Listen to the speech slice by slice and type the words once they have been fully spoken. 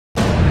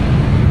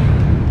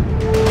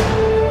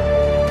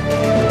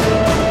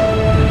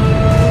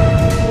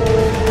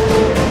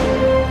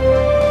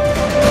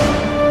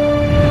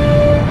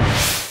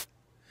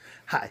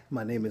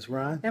My name is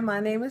Ron. And my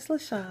name is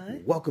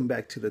LaShun. Welcome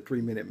back to the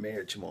 3-Minute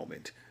Marriage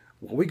Moment.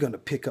 Well, we're going to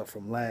pick up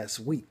from last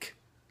week.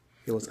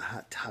 It was a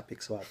hot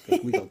topic, so I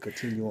think we're going to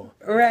continue on.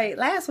 Right.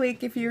 Last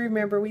week, if you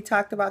remember, we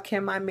talked about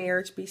can my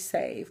marriage be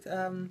saved?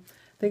 I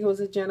think it was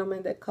a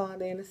gentleman that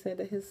called in and said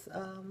that his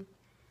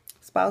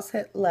spouse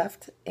had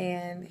left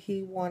and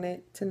he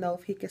wanted to know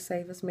if he could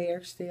save his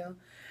marriage still.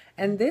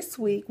 And this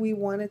week, we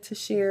wanted to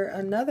share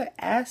another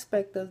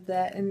aspect of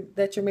that, and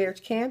that your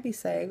marriage can be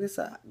saved. It's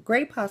a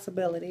great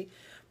possibility.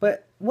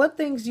 But what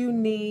things you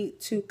need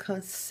to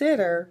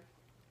consider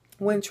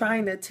when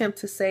trying to attempt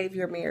to save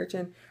your marriage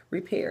and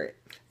repair it.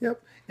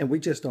 Yep. And we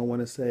just don't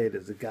want to say it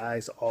as the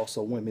guys,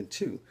 also women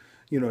too.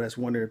 That's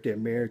wondering if their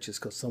marriage is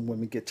because some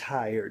women get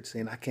tired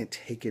saying, I can't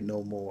take it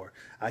no more.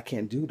 I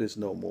can't do this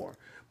no more.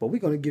 But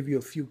we're going to give you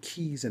a few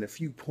keys and a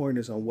few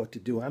pointers on what to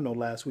do. I know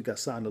last week I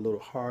sounded a little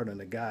hard on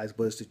the guys,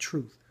 but it's the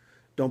truth.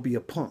 Don't be a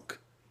punk.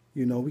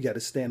 We got to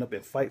stand up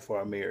and fight for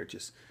our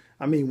marriages.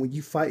 I mean, when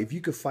you fight, if you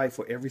could fight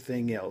for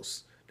everything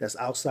else that's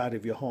outside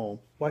of your home,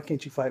 why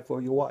can't you fight for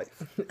your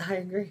wife? I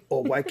agree.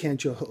 Or why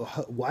can't your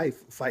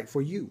wife fight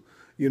for you?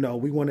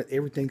 We wanted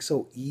everything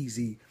so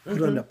easy,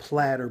 put on a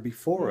platter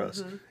before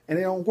us. And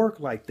it don't work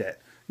like that.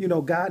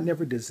 God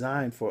never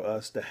designed for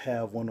us to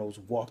have one of those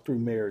walk-through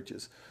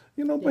marriages.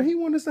 But he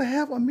wants us to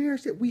have a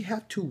marriage that we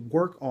have to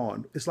work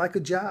on. It's like a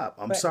job.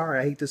 I'm sorry,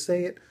 I hate to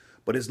say it,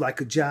 but it's like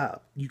a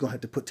job. You're going to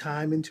have to put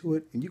time into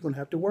it, and you're going to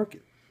have to work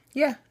it.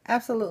 Yeah,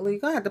 absolutely.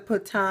 You're going to have to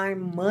put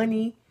time,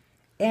 money,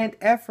 and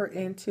effort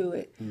into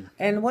it.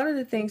 And one of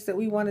the things that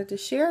we wanted to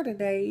share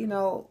today,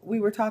 we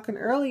were talking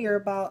earlier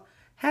about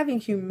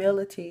having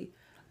humility.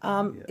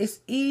 Yes. It's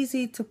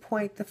easy to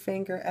point the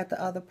finger at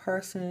the other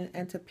person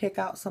and to pick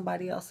out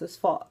somebody else's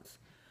faults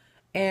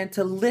and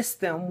to list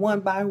them one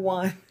by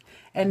one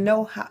and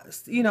know how,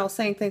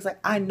 saying things like,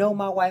 I know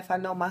my wife, I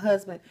know my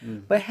husband.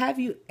 But have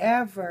you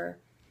ever,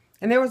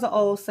 and there was an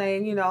old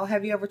saying,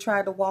 have you ever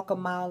tried to walk a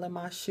mile in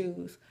my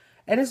shoes?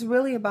 And it's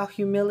really about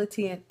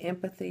humility and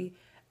empathy.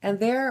 And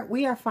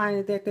we are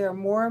finding that there are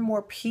more and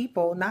more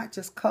people, not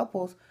just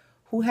couples,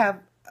 who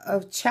have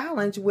a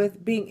challenge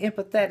with being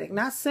empathetic,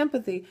 not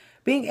sympathy,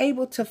 being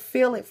able to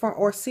feel it from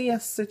or see a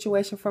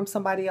situation from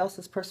somebody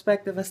else's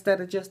perspective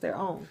instead of just their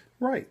own.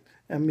 Right.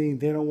 I mean,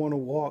 they don't want to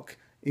walk,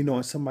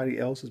 in somebody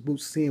else's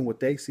boots, seeing what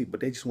they see,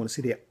 but they just want to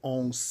see their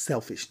own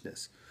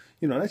selfishness.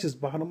 That's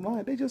just bottom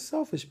line. They're just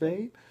selfish,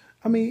 babe.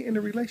 I mean, in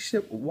a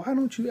relationship, why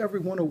don't you ever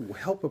want to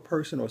help a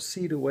person or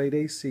see the way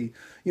they see?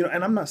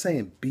 And I'm not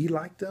saying be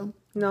like them.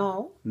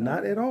 No.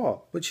 Not at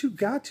all. But you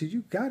got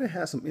to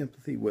have some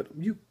empathy with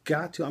them. You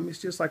got to. I mean,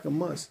 it's just like a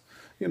must.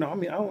 I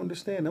don't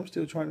understand. I'm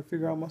still trying to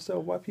figure out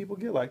myself why people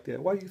get like that.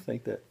 Why do you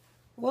think that?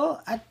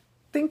 Well, I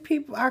think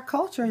our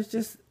culture has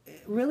just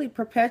really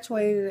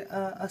perpetuated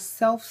a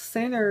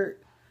self-centered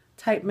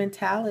type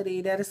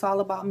mentality that it's all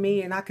about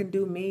me and I can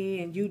do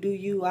me and you do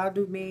you, I'll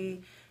do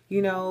me.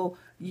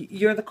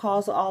 You're the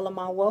cause of all of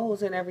my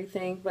woes and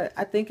everything. But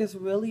I think it's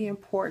really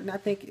important. I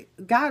think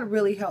God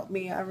really helped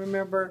me. I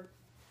remember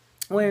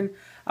when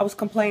I was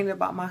complaining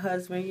about my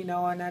husband,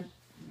 and I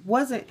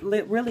wasn't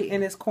really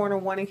in his corner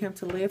wanting him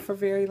to live for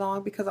very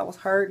long because I was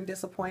hurt and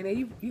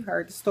disappointed. You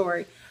heard the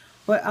story.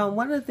 But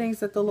one of the things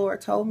that the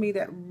Lord told me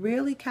that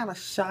really kind of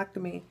shocked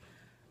me,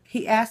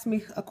 he asked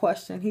me a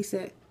question. He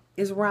said,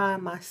 is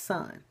Ryan my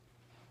son?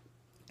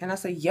 And I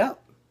said,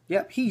 yep,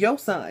 he your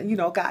son.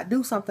 God,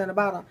 do something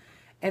about him.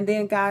 And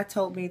then God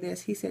told me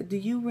this. He said, do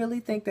you really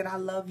think that I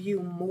love you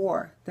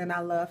more than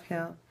I love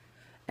him?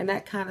 And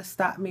that kind of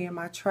stopped me in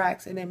my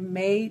tracks. And it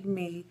made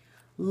me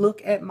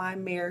look at my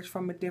marriage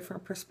from a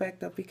different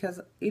perspective because,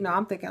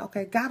 I'm thinking,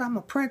 okay, God, I'm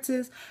a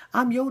princess.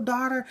 I'm your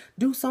daughter.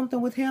 Do something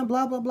with him,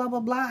 blah, blah, blah, blah,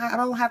 blah. I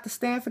don't have to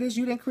stand for this.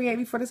 You didn't create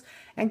me for this.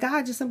 And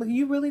God just simply,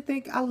 you really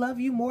think I love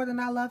you more than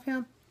I love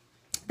him?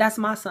 That's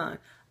my son.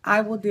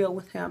 I will deal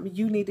with him.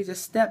 You need to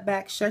just step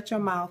back, shut your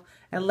mouth,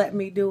 and let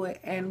me do it.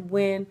 And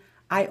when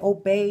I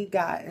obeyed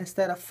God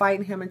instead of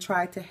fighting him and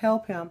tried to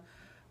help him,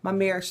 my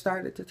marriage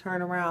started to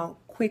turn around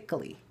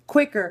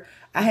quicker.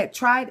 I had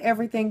tried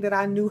everything that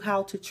I knew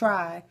how to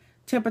try.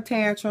 Temper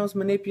tantrums,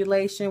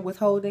 manipulation,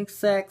 withholding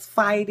sex,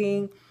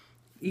 fighting,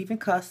 even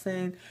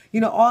cussing,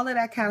 all of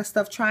that kind of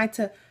stuff, trying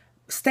to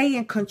stay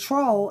in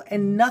control,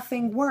 and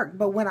nothing worked.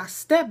 But when I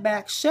stepped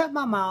back, shut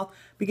my mouth,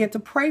 began to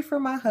pray for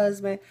my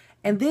husband,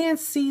 and then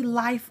see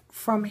life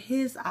from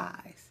his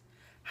eyes,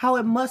 how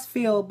it must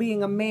feel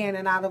being a man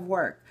and out of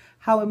work,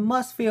 how it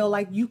must feel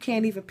like you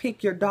can't even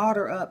pick your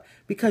daughter up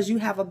because you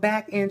have a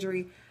back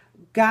injury.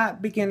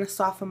 God began to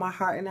soften my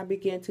heart, and I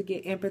began to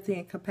get empathy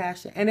and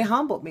compassion. And it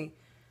humbled me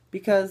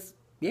because,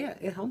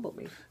 it humbled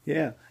me.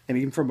 Yeah, and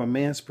even from a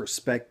man's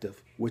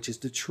perspective, which is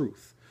the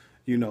truth,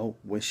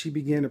 when she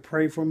began to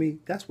pray for me,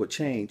 that's what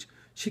changed.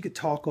 She could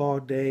talk all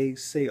day,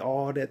 say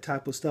all that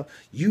type of stuff.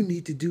 You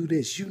need to do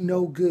this. You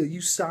know good.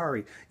 You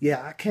sorry.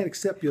 Yeah, I can't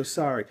accept your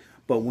sorry.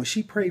 But when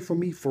she prayed for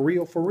me, for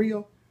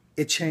real,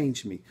 it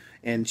changed me.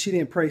 And she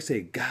didn't pray,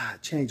 say,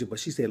 God, change it. But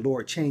she said,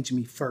 Lord, change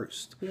me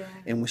first. Yeah.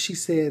 And when she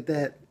said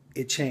that,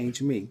 it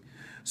changed me.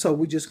 So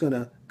we're just going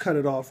to cut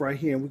it off right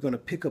here, and we're going to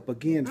pick up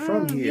again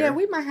from here. Yeah,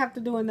 we might have to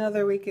do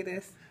another week of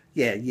this.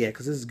 Yeah,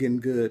 because this is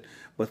getting good.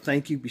 But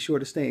thank you. Be sure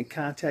to stay in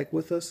contact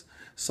with us.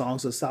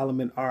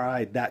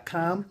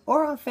 SongsofSolomonRI.com.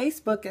 Or on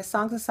Facebook at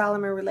Songs of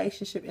Solomon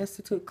Relationship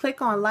Institute.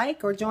 Click on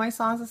like or join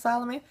Songs of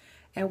Solomon,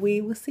 and we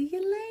will see you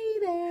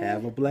later.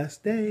 Have a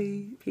blessed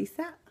day. Peace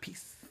out.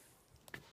 Peace.